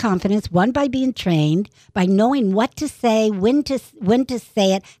build the confidence, one, by being trained, by knowing what to say, when to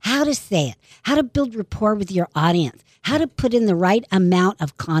say it, how to build rapport with your audience, how to put in the right amount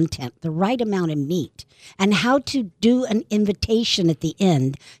of content, the right amount of meat, and how to do an invitation at the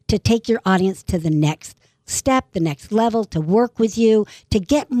end to take your audience to the next step, the next level, to work with you, to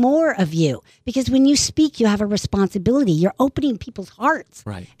get more of you. Because when you speak, you have a responsibility. You're opening people's hearts.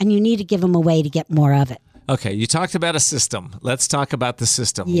 Right. And you need to give them a way to get more of it. Okay, you talked about a system. Let's talk about the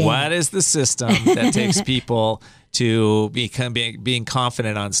system. Yeah. What is the system that takes people to become being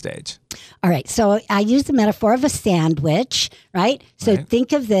confident on stage? All right, so I use the metaphor of a sandwich, right? So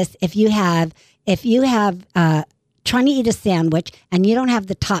think of this: if you have trying to eat a sandwich and you don't have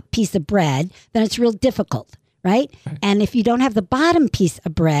the top piece of bread, then it's real difficult. Right? And if you don't have the bottom piece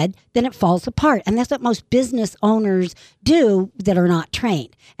of bread, then it falls apart. And that's what most business owners do that are not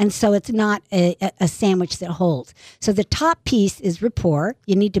trained. And so it's not a sandwich that holds. So the top piece is rapport.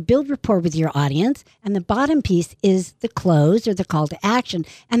 You need to build rapport with your audience. And the bottom piece is the close or the call to action.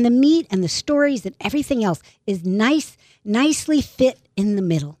 And the meat and the stories and everything else is nicely fit in the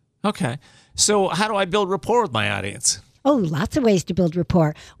middle. Okay. So how do I build rapport with my audience? Oh, lots of ways to build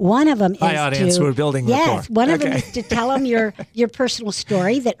rapport. One of them is audience, we're building rapport. Yes, one of them is to tell them your personal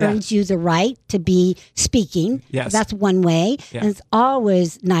story that earns you the right to be speaking. Yes. That's one way. Yeah. And it's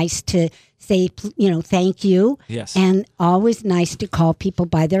always nice to say, thank you. Yes. And always nice to call people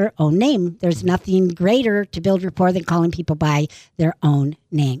by their own name. There's nothing greater to build rapport than calling people by their own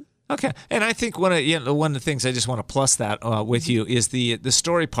name. Okay, and I think one of the things I just want to plus that with you is the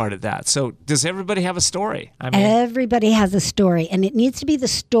story part of that. So, does everybody have a story? Everybody has a story, and it needs to be the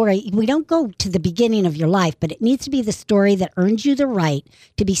story. We don't go to the beginning of your life, but it needs to be the story that earns you the right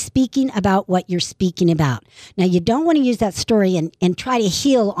to be speaking about what you're speaking about. Now, you don't want to use that story and try to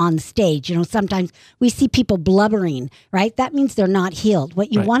heal on stage. Sometimes we see people blubbering, right? That means they're not healed.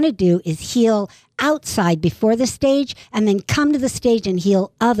 What you want to do is heal outside before the stage, and then come to the stage and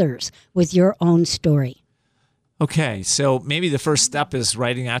heal others with your own story. Okay, so maybe the first step is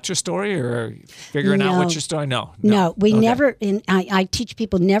writing out your story or figuring out what your story. No, we never. I teach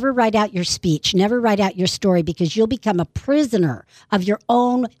people never write out your speech, never write out your story, because you'll become a prisoner of your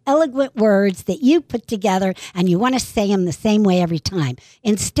own eloquent words that you put together, and you want to say them the same way every time.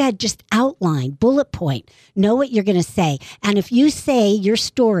 Instead, just outline, bullet point, know what you're going to say, and if you say your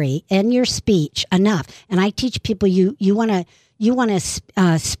story and your speech enough, and I teach people you want to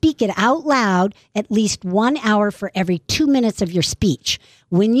speak it out loud at least 1 hour for every 2 minutes of your speech.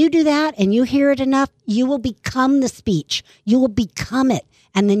 When you do that and you hear it enough, you will become the speech. You will become it.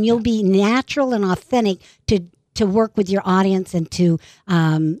 And then you'll be natural and authentic to work with your audience and to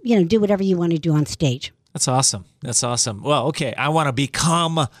do whatever you want to do on stage. That's awesome. That's awesome. Well, okay. I want to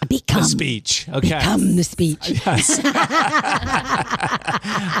become the speech. Okay. Become the speech. Yes.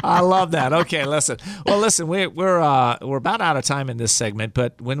 I love that. Okay, listen. Well, listen, we're about out of time in this segment,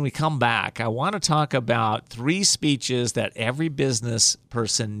 but when we come back, I want to talk about 3 speeches that every business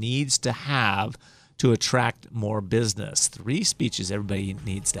person needs to have to attract more business. 3 speeches everybody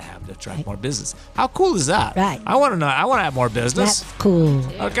needs to have to attract more business. How cool is that? Right. I want to know. I want to have more business. That's cool.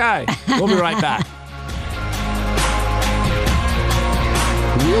 Okay. We'll be right back.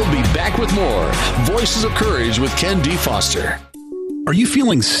 We'll be back with more Voices of Courage with Ken D. Foster. Are you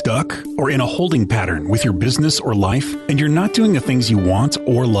feeling stuck or in a holding pattern with your business or life, and you're not doing the things you want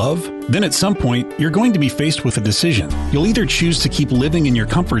or love? Then at some point, you're going to be faced with a decision. You'll either choose to keep living in your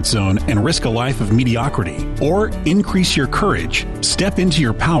comfort zone and risk a life of mediocrity, or increase your courage, step into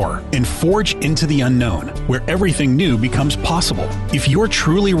your power, and forge into the unknown, where everything new becomes possible. If you're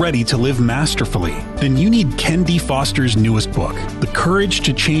truly ready to live masterfully, then you need Ken D. Foster's newest book, The Courage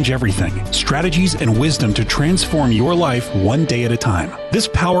to Change Everything: Strategies and Wisdom to Transform Your Life One Day at a Time. This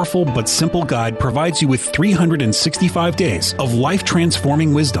powerful but simple guide provides you with 365 days of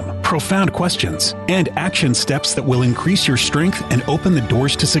life-transforming wisdom, profound questions, and action steps that will increase your strength and open the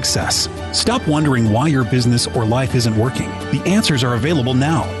doors to success. Stop wondering why your business or life isn't working. The answers are available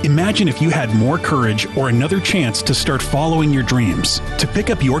now. Imagine if you had more courage or another chance to start following your dreams. To pick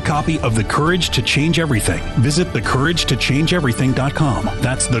up your copy of The Courage to Change Everything, visit thecouragetochangeeverything.com.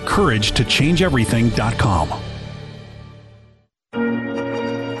 That's thecouragetochangeeverything.com.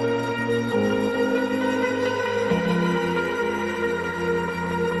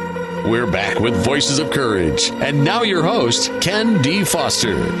 We're back with Voices of Courage. And now your host, Ken D.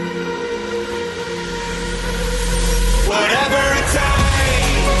 Foster. Whatever it takes,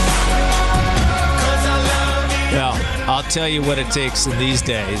 'cause I love you. Well, I'll tell you what it takes in these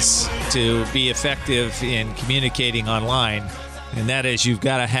days to be effective in communicating online, and that is you've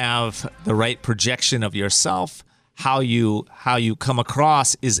got to have the right projection of yourself. How you come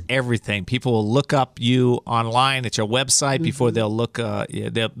across is everything. People will look up you online at your website before they'll look.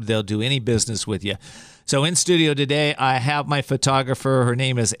 They'll do any business with you. So in studio today, I have my photographer. Her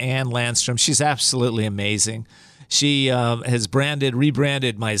name is Ann Landstrom. She's absolutely amazing. She has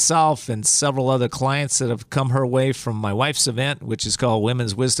rebranded myself and several other clients that have come her way from my wife's event, which is called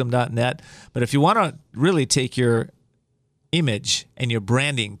womenswisdom.net. But if you want to really take your image and your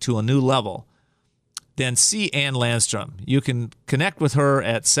branding to a new level, then see Ann Landstrom. You can connect with her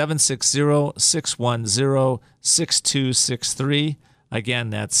at 760-610-6263. Again,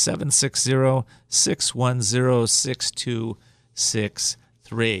 that's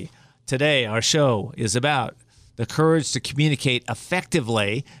 760-610-6263. Today, our show is about the courage to communicate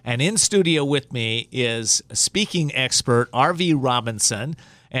effectively. And in studio with me is speaking expert R.V. Robinson.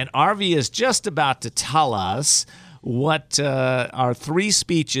 And R.V. is just about to tell us what are 3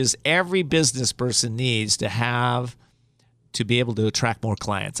 speeches every business person needs to have to be able to attract more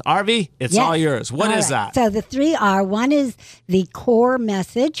clients. RV, it's all yours. What is that? So the 3 are, one is the core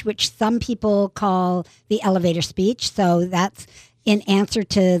message, which some people call the elevator speech. So that's in answer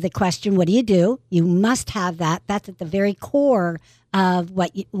to the question, what do? You must have that. That's at the very core of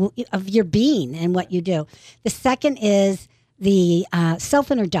of your being and what you do. The second is the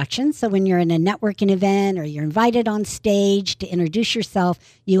self-introduction. So when you're in a networking event or you're invited on stage to introduce yourself,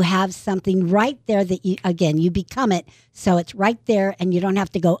 you have something right there that you become it. So it's right there and you don't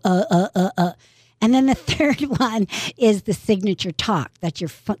have to go, And then the third one is the signature talk. That's your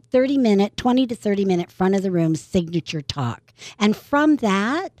 20 to 30 minute front of the room signature talk. And from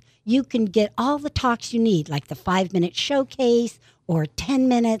that, you can get all the talks you need, like the 5-minute showcase or 10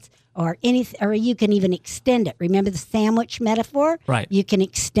 minutes or anything, or you can even extend it. Remember the sandwich metaphor? Right. You can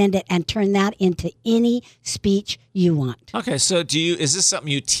extend it and turn that into any speech you want. Okay, so is this something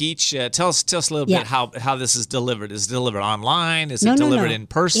you teach? Tell us a little bit how this is delivered. Is it delivered online? Is it delivered in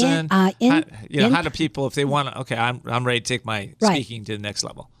person? How do people, if they want to, okay, I'm ready to take my speaking to the next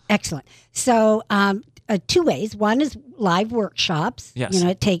level. Excellent. So 2 ways. One is live workshops. Yes.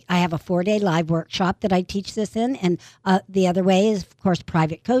 I have a 4-day live workshop that I teach this in, and the other way is, of course,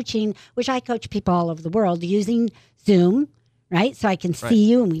 private coaching, which I coach people all over the world using Zoom, right? So I can see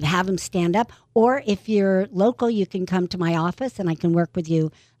you and we have them stand up. Or if you're local, you can come to my office and I can work with you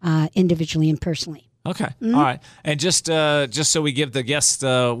individually and personally. Okay. Mm-hmm. All right. And just so we give the guests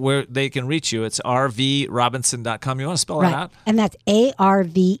where they can reach you, it's rvrobinson.com. You want to spell that out? And that's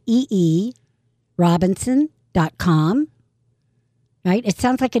ARVEE Robinson.com. Right? It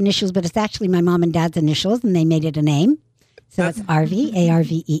sounds like initials, but it's actually my mom and dad's initials, and they made it a name. So it's RV,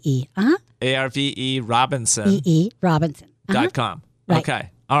 ARVEE. ARVE Robinson. EE Robinson. .com. Right. Okay.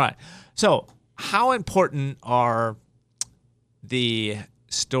 All right. So how important are the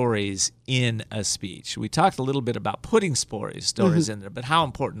stories in a speech? We talked a little bit about putting stories in there, but how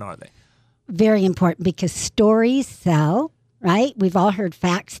important are they? Very important, because stories sell right? We've all heard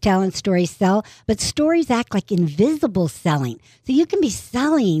facts tell and stories sell, but stories act like invisible selling. So you can be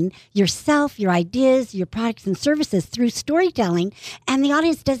selling yourself, your ideas, your products and services through storytelling, and the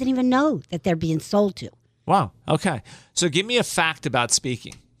audience doesn't even know that they're being sold to. Wow. Okay. So give me a fact about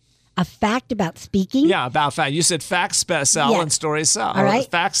speaking. A fact about speaking? Yeah, about fact. You said facts sell Yeah. and stories sell. All right. Or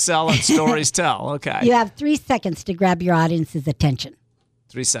facts sell and stories tell. Okay. You have 3 seconds to grab your audience's attention.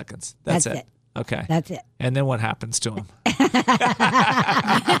 3 seconds. That's it. Okay. That's it. And then what happens to them?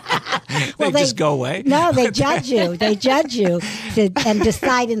 Well, they just go away? No, they judge you. They judge you and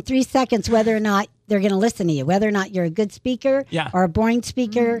decide in 3 seconds whether or not they're going to listen to you, whether or not you're a good speaker or a boring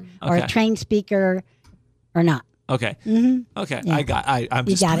speaker or Okay. a trained speaker or not. Okay. Okay. Yeah. I'm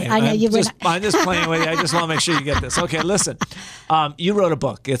You just got it. playing. I know you were I'm just playing with you. I just want to make sure you get this. Okay, listen. You wrote a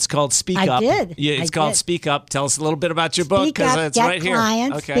book. It's called Speak I Up. did. Yeah, it's I called did. Speak Up. Tell us a little bit about your book Speak because up, it's get right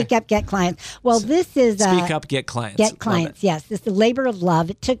clients. here. Okay. Speak up, get clients. Well, this is Speak Up, Get Clients. Get Love clients. it. Yes, this is a labor of love.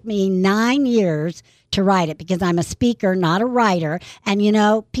 It took me 9 years to write it because I'm a speaker, not a writer. And you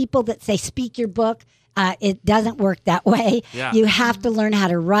know, people that say speak your book, it doesn't work that way. Yeah. You have to learn how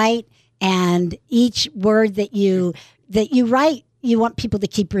to write, and each word that you write, you want people to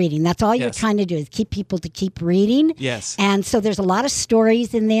keep reading. That's all you're Yes. trying to do is keep people to keep reading. Yes. And so there's a lot of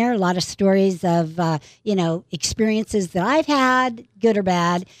stories in there, a lot of stories of, experiences that I've had, good or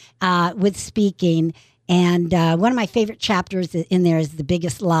bad, with speaking. And one of my favorite chapters in there is The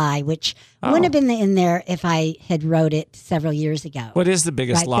Biggest Lie, which wouldn't have been in there if I had wrote it several years ago. What is the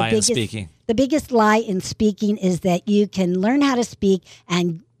biggest Right, lie the in speaking? The biggest lie in speaking is that you can learn how to speak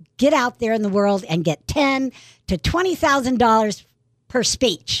and get out there in the world and get $10,000 to $20,000 per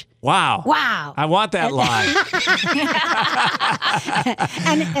speech. Wow. Wow. I want that lie.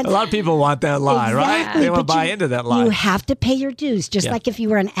 And A lot of people want that lie, right? Exactly, They want to but buy you- into that lie. You have to pay your dues, just Yeah. like if you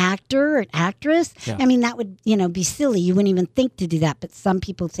were an actor or an actress. Yeah. I mean, that would, be silly. You wouldn't even think to do that, but some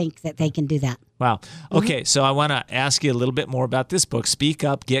people think that they can do that. Wow. Mm-hmm. Okay, so I want to ask you a little bit more about this book, Speak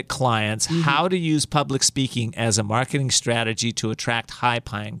Up, Get Clients, Mm-hmm. How to Use Public Speaking as a Marketing Strategy to Attract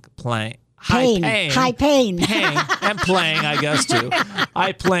High-paying Pain. paying, and playing, I guess, too.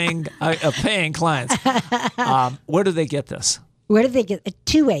 Paying clients. Where do they get this? Where do they get it?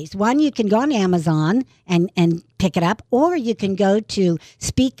 2 ways. One, you can go on Amazon and pick it up, or you can go to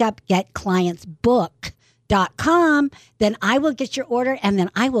speakupgetclientsbook.com. Then I will get your order, and then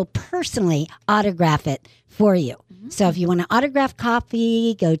I will personally autograph it for you. So if you want an autograph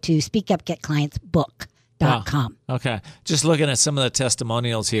copy, go to speakupgetclientsbook.com. Okay. Just looking at some of the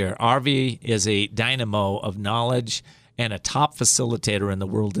testimonials here. RV is a dynamo of knowledge and a top facilitator in the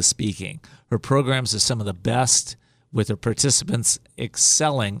world of speaking. Her programs are some of the best, with her participants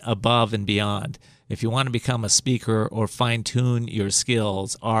excelling above and beyond. If you want to become a speaker or fine-tune your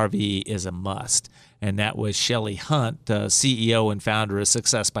skills, RV is a must. And that was Shelley Hunt, the CEO and founder of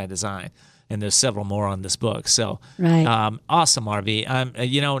Success by Design. And there's several more on this book. So, Right. Awesome, RV.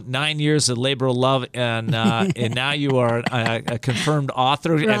 9 years of labor of love, and now you are a confirmed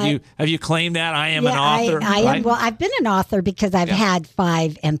author. Right. Have you claimed that I am an Yeah, author? I right? am. Well, I've been an author because I've had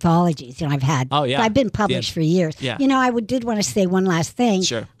 5 anthologies. I've had. Oh, yeah. So I've been published for years. Yeah. Did want to say one last thing.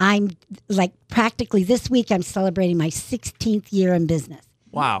 Sure. I'm practically this week. I'm celebrating my 16th year in business.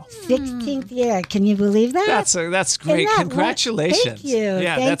 Wow. 16th year. Can you believe that? That's great. that Congratulations. Thank you.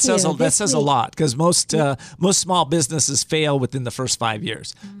 Yeah, Thank that says you. that This says a week. lot because most small businesses fail within the first 5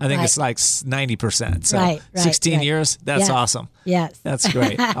 years. I think Right. it's like 90%. So Right, 16 right. years. That's Yes. awesome. Yes. That's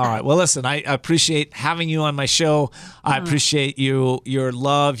great. All right. Well, listen, I appreciate having you on my show. I appreciate your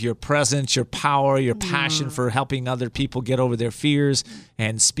love, your presence, your power, your passion for helping other people get over their fears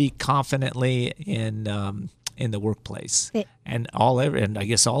and speak confidently in the workplace and I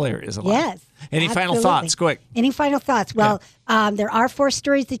guess all areas of life. Yes. Any final absolutely. thoughts? Quick. Any final thoughts? Well, there are 4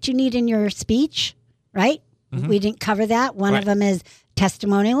 stories that you need in your speech, right? We didn't cover that. One Right. of them is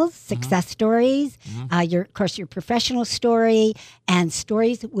testimonials, success stories, your professional story, and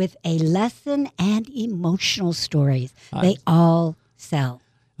stories with a lesson and emotional stories. They all sell.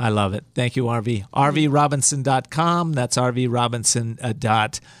 I love it. Thank you, RV. RVRobinson.com. That's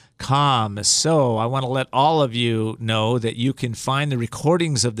RVRobinson.com. So I want to let all of you know that you can find the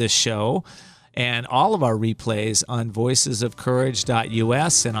recordings of this show and all of our replays on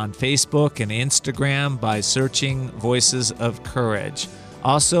voicesofcourage.us and on Facebook and Instagram by searching Voices of Courage.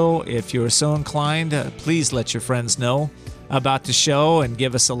 Also, if you're so inclined, please let your friends know about the show and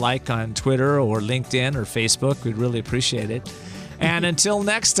give us a like on Twitter or LinkedIn or Facebook. We'd really appreciate it. And until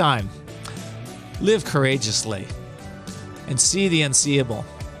next time, live courageously and see the unseeable,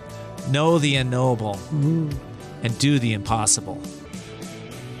 know the unknowable, and do the impossible.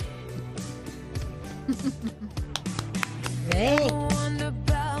 Very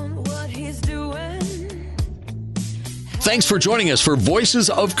Thanks for joining us for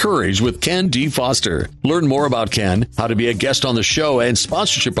Voices of Courage with Ken D. Foster. Learn more about Ken, how to be a guest on the show, and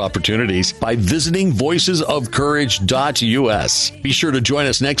sponsorship opportunities by visiting voicesofcourage.us. Be sure to join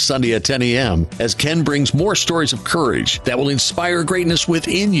us next Sunday at 10 a.m. as Ken brings more stories of courage that will inspire greatness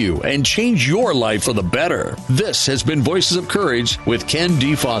within you and change your life for the better. This has been Voices of Courage with Ken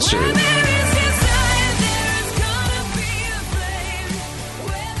D. Foster.